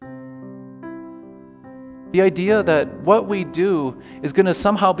The idea that what we do is going to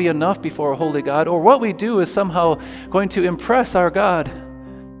somehow be enough before a holy God, or what we do is somehow going to impress our God,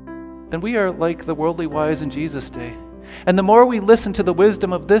 then we are like the worldly wise in Jesus' day. And the more we listen to the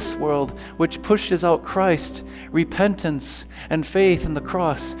wisdom of this world, which pushes out Christ, repentance, and faith in the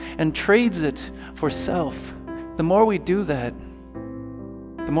cross, and trades it for self, the more we do that,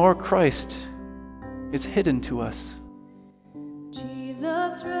 the more Christ is hidden to us.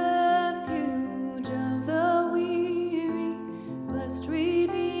 Jesus, refuge of the weary, blessed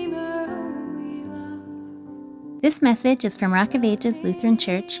Redeemer whom we love. This message is from Rock of Ages Lutheran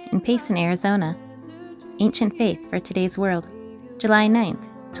Church in Payson, Arizona. Ancient Faith for Today's World, July 9th,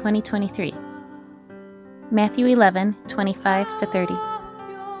 2023. Matthew 11, 25-30.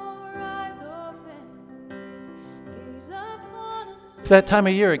 It's that time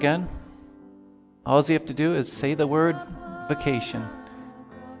of year again. All you have to do is say the word vacation.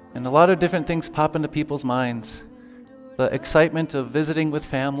 And a lot of different things pop into people's minds. The excitement of visiting with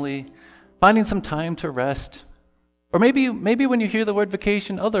family, finding some time to rest. Or maybe when you hear the word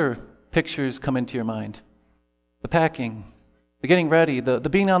vacation, other pictures come into your mind. The packing, the getting ready, the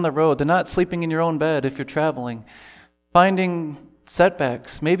being on the road, the not sleeping in your own bed if you're traveling, finding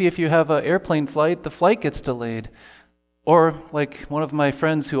setbacks. Maybe if you have an airplane flight, the flight gets delayed. Or like one of my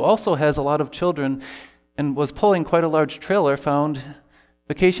friends who also has a lot of children and was pulling quite a large trailer, found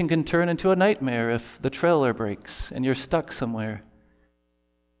vacation can turn into a nightmare if the trailer breaks and you're stuck somewhere.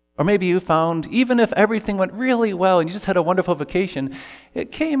 Or maybe you found, even if everything went really well and you just had a wonderful vacation,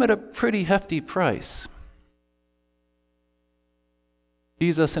 it came at a pretty hefty price.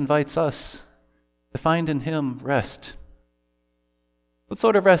 Jesus invites us to find in him rest. What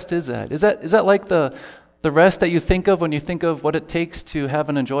sort of rest is that? Is that like the rest that you think of when you think of what it takes to have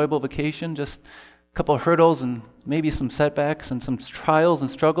an enjoyable vacation? Just a couple of hurdles and maybe some setbacks and some trials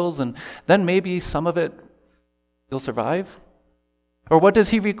and struggles, and then maybe some of it you'll survive? Or what does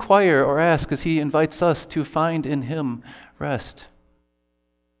he require or ask as he invites us to find in him rest?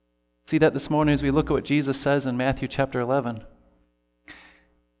 See that this morning as we look at what Jesus says in Matthew chapter 11.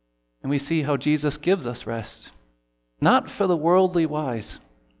 And we see how Jesus gives us rest, not for the worldly wise,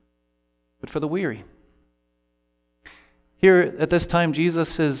 but for the weary. Here at this time,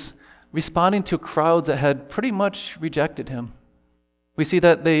 Jesus is responding to crowds that had pretty much rejected him. We see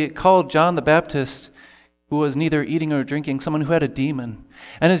that they called John the Baptist, who was neither eating or drinking, someone who had a demon.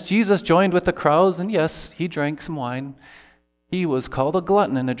 And as Jesus joined with the crowds, and yes, he drank some wine, he was called a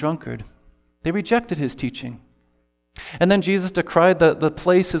glutton and a drunkard. They rejected his teaching. And then Jesus decried the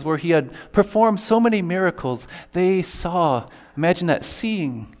places where he had performed so many miracles. They saw, imagine that,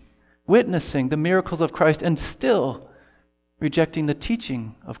 seeing, witnessing the miracles of Christ, and still rejecting the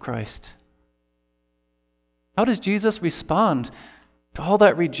teaching of Christ. How does Jesus respond to all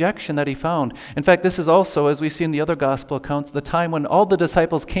that rejection that he found? In fact, this is also, as we see in the other gospel accounts, the time when all the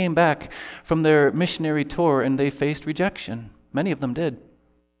disciples came back from their missionary tour and they faced rejection. Many of them did.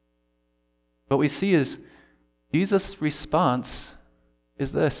 What we see is Jesus' response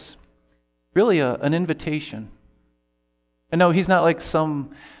is this, really an invitation. And no, he's not like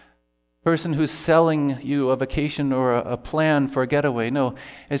some person who's selling you a vacation or a plan for a getaway. No,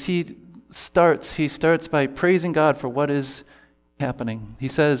 as he starts by praising God for what is happening. He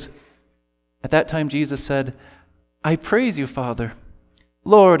says, at that time Jesus said, "I praise you, Father,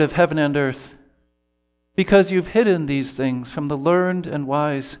 Lord of heaven and earth, because you've hidden these things from the learned and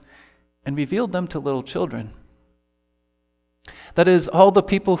wise and revealed them to little children." That is, all the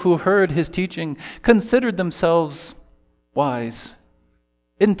people who heard his teaching considered themselves wise,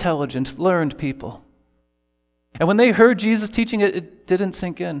 intelligent, learned people. And when they heard Jesus teaching it didn't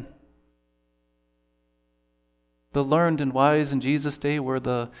sink in. The learned and wise in Jesus' day were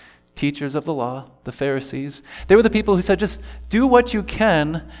the teachers of the law, the Pharisees. They were the people who said, just do what you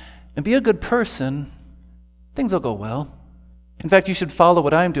can and be a good person. Things will go well. In fact, you should follow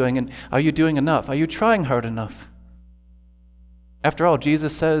what I'm doing. And are you doing enough? Are you trying hard enough? After all,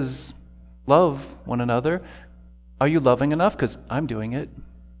 Jesus says, love one another. Are you loving enough? Because I'm doing it.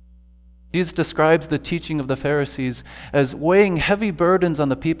 Jesus describes the teaching of the Pharisees as weighing heavy burdens on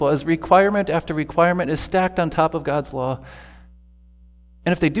the people, as requirement after requirement is stacked on top of God's law.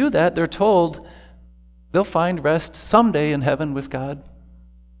 And if they do that, they're told they'll find rest someday in heaven with God.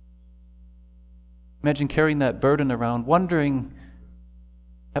 Imagine carrying that burden around, wondering,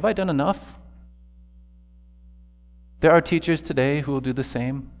 have I done enough? There are teachers today who will do the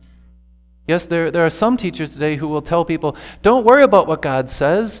same. Yes, there are some teachers today who will tell people, don't worry about what God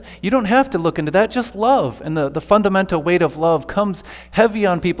says. You don't have to look into that, just love. And the fundamental weight of love comes heavy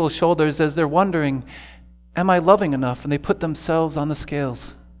on people's shoulders as they're wondering, am I loving enough? And they put themselves on the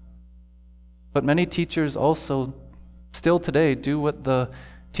scales. But many teachers also still today do what the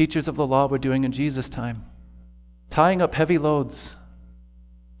teachers of the law were doing in Jesus' time, tying up heavy loads,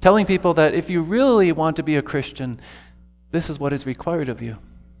 telling people that if you really want to be a Christian, this is what is required of you.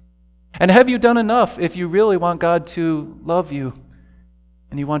 And have you done enough if you really want God to love you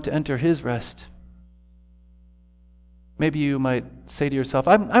and you want to enter his rest? Maybe you might say to yourself,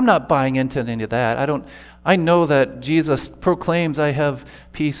 I'm not buying into any of that. I know that Jesus proclaims I have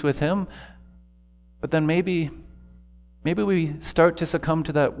peace with him, but then maybe we start to succumb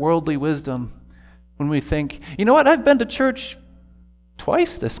to that worldly wisdom when we think, you know what, I've been to church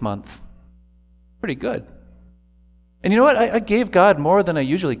twice this month. Pretty good. And you know what, I gave God more than I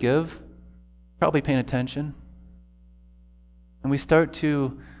usually give. Probably paying attention. And we start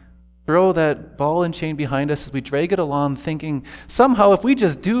to throw that ball and chain behind us as we drag it along, thinking somehow if we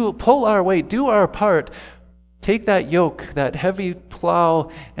just pull our weight, do our part, take that yoke, that heavy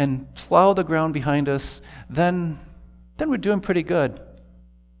plow, and plow the ground behind us, then we're doing pretty good.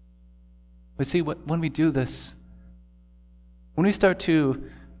 But see, when we do this, when we start to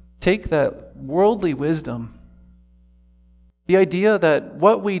take that worldly wisdom, the idea that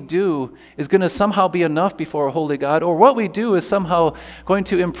what we do is going to somehow be enough before a holy God, or what we do is somehow going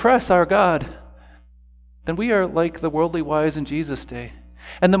to impress our God, then we are like the worldly wise in Jesus' day.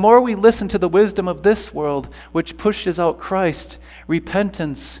 And the more we listen to the wisdom of this world, which pushes out Christ,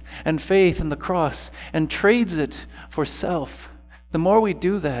 repentance, and faith in the cross, and trades it for self, the more we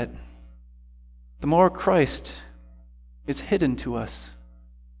do that, the more Christ is hidden to us.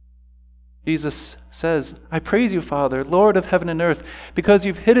 Jesus says, I praise you, Father, Lord of heaven and earth, because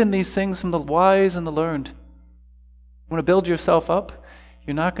you've hidden these things from the wise and the learned. You want to build yourself up?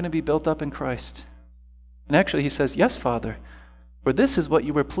 You're not going to be built up in Christ. And actually, he says, yes, Father, for this is what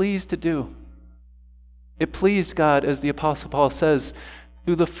you were pleased to do. It pleased God, as the Apostle Paul says,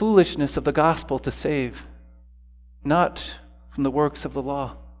 through the foolishness of the gospel to save, not from the works of the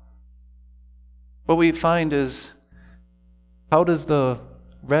law. What we find is, how does the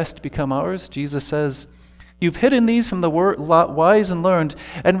rest become ours? Jesus says, you've hidden these from the wise and learned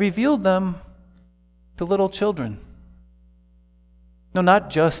and revealed them to little children. No, not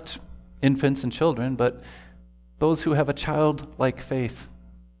just infants and children, but those who have a childlike faith.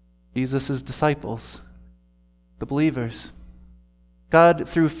 Jesus' disciples, the believers. God,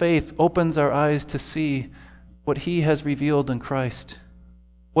 through faith, opens our eyes to see what he has revealed in Christ.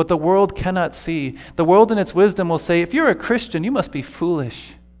 What the world cannot see. The world in its wisdom will say, if you're a Christian, you must be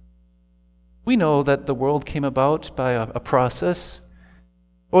foolish. We know that the world came about by a process.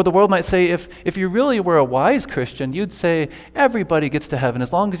 Or the world might say, if you really were a wise Christian, you'd say, everybody gets to heaven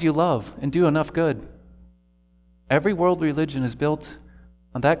as long as you love and do enough good. Every world religion is built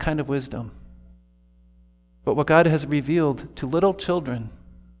on that kind of wisdom. But what God has revealed to little children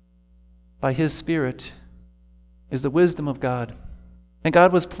by his Spirit is the wisdom of God. And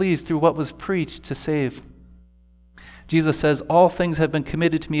God was pleased through what was preached to save. Jesus says, all things have been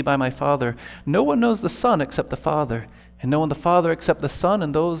committed to me by my Father. No one knows the Son except the Father, and no one the Father except the Son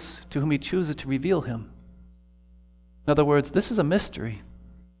and those to whom he chooses to reveal him. In other words, this is a mystery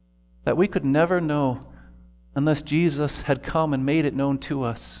that we could never know unless Jesus had come and made it known to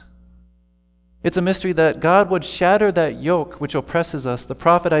us. It's a mystery that God would shatter that yoke which oppresses us. The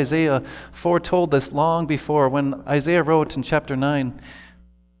prophet Isaiah foretold this long before when Isaiah wrote in chapter 9,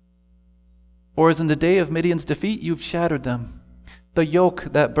 for as in the day of Midian's defeat, you've shattered them, the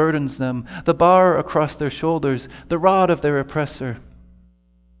yoke that burdens them, the bar across their shoulders, the rod of their oppressor.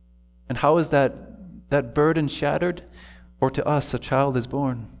 And how is that burden shattered? For to us a child is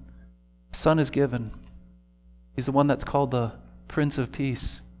born, a son is given. He's the one that's called the Prince of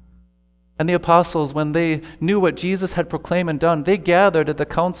Peace. And the apostles, when they knew what Jesus had proclaimed and done, they gathered at the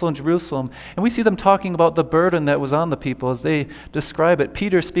council in Jerusalem. And we see them talking about the burden that was on the people as they describe it.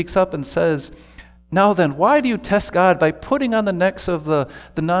 Peter speaks up and says, now then, why do you test God by putting on the necks of the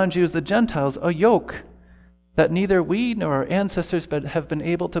non-Jews, the Gentiles, a yoke that neither we nor our ancestors have been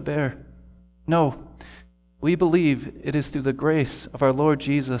able to bear? No, we believe it is through the grace of our Lord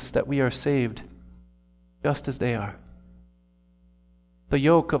Jesus that we are saved, just as they are. The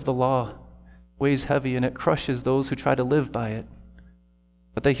yoke of the law weighs heavy, and it crushes those who try to live by it.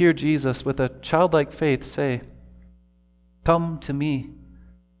 But they hear Jesus with a childlike faith say, come to me,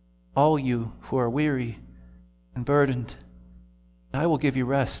 all you who are weary and burdened, and I will give you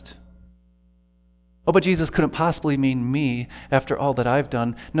rest. Oh, but Jesus couldn't possibly mean me after all that I've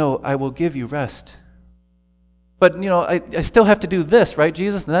done. No, I will give you rest. But, I still have to do this, right,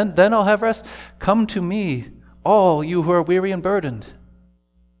 Jesus? And then I'll have rest? Come to me, all you who are weary and burdened.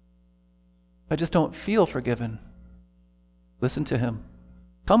 I just don't feel forgiven. Listen to him.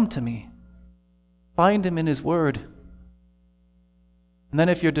 Come to me, Find him in his word. And then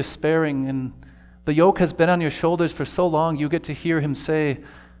if you're despairing and the yoke has been on your shoulders for so long, you get to hear him say,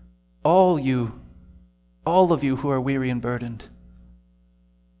 all of you who are weary and burdened.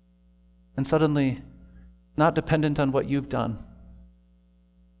 And suddenly, not dependent on what you've done,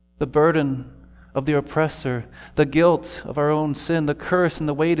 the burden of the oppressor, the guilt of our own sin, the curse and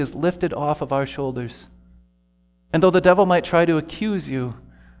the weight is lifted off of our shoulders. And though the devil might try to accuse you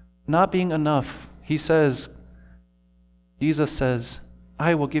not being enough, Jesus says,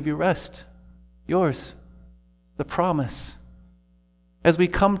 I will give you rest, yours, the promise. As we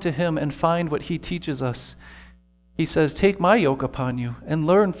come to him and find what he teaches us, he says, take my yoke upon you and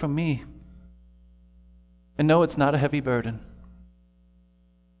learn from me. And no, it's not a heavy burden.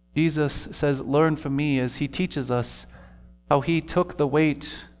 Jesus says, learn from me, as he teaches us how he took the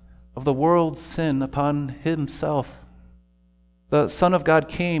weight of the world's sin upon himself. The Son of God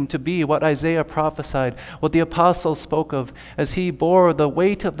came to be what Isaiah prophesied, what the apostles spoke of, as he bore the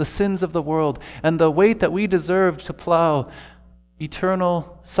weight of the sins of the world and the weight that we deserved to plow,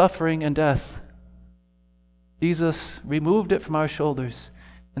 eternal suffering and death. Jesus removed it from our shoulders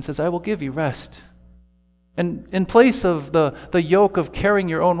and says, I will give you rest. And in place of the yoke of carrying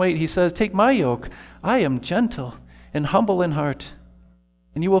your own weight, he says, take my yoke. I am gentle and humble in heart,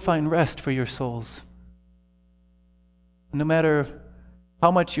 and you will find rest for your souls. No matter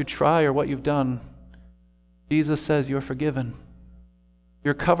how much you try or what you've done, Jesus says you're forgiven.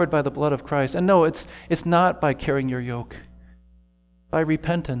 You're covered by the blood of Christ. And no, it's not by carrying your yoke. By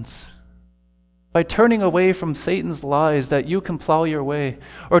repentance. By turning away from Satan's lies that you can plow your way,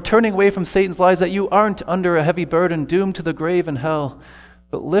 or turning away from Satan's lies that you aren't under a heavy burden doomed to the grave and hell,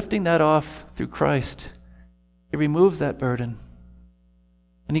 but lifting that off through Christ. He removes that burden,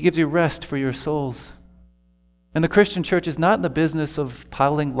 and he gives you rest for your souls. And the Christian church is not in the business of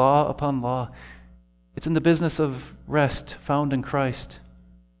piling law upon law. It's in the business of rest found in Christ.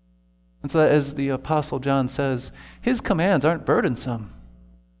 And so that, as the Apostle John says, his commands aren't burdensome.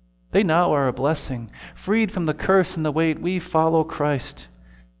 They now are a blessing. Freed from the curse and the weight, we follow Christ.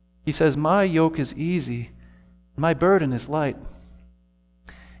 He says, my yoke is easy, my burden is light.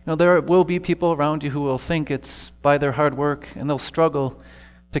 There will be people around you who will think it's by their hard work, and they'll struggle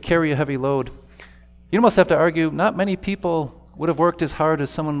to carry a heavy load. You almost have to argue, not many people would have worked as hard as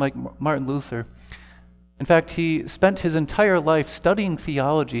someone like Martin Luther. In fact, he spent his entire life studying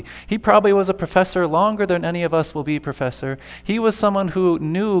theology. He probably was a professor longer than any of us will be professor. He was someone who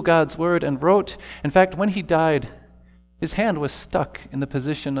knew God's word and wrote. In fact, when he died, his hand was stuck in the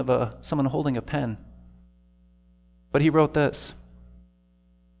position of someone holding a pen. But he wrote this: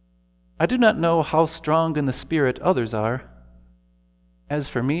 I do not know how strong in the spirit others are. As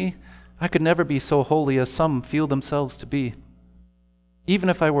for me, I could never be so holy as some feel themselves to be. Even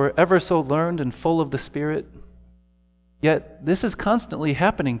if I were ever so learned and full of the Spirit, yet this is constantly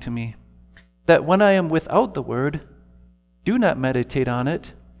happening to me, that when I am without the Word, do not meditate on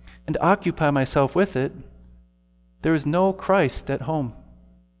it, and occupy myself with it, there is no Christ at home,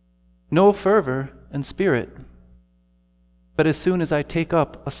 no fervor and spirit. But as soon as I take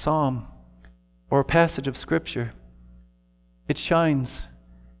up a psalm or a passage of Scripture, it shines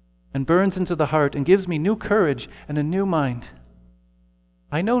and burns into the heart and gives me new courage and a new mind.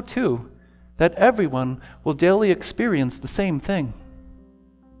 I know, too, that everyone will daily experience the same thing.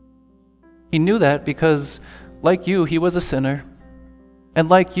 He knew that because, like you, he was a sinner. And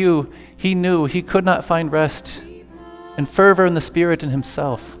like you, he knew he could not find rest and fervor in the Spirit in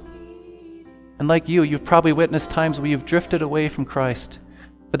himself. And like you've probably witnessed times where you've drifted away from Christ.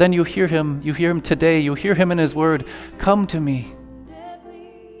 But then you hear him today, you hear him in his word, come to me.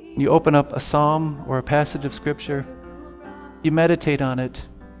 You open up a psalm or a passage of Scripture. You meditate on it,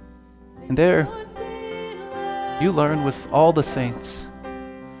 and there you learn with all the saints.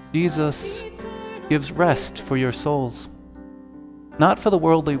 Jesus gives rest for your souls, not for the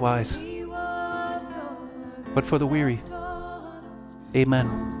worldly wise, but for the weary. Amen.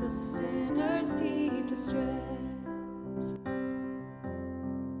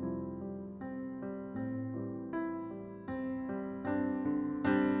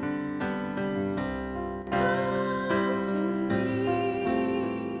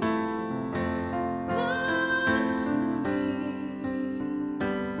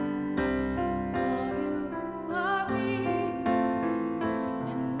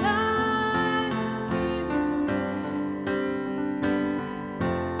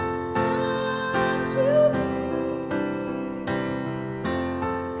 To me.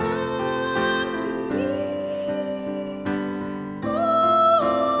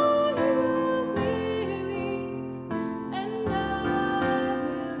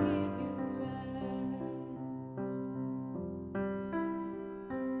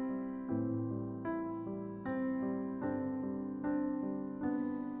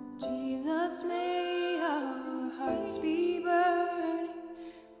 Jesus, may our hearts be burning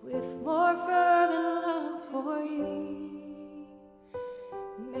with more fervor.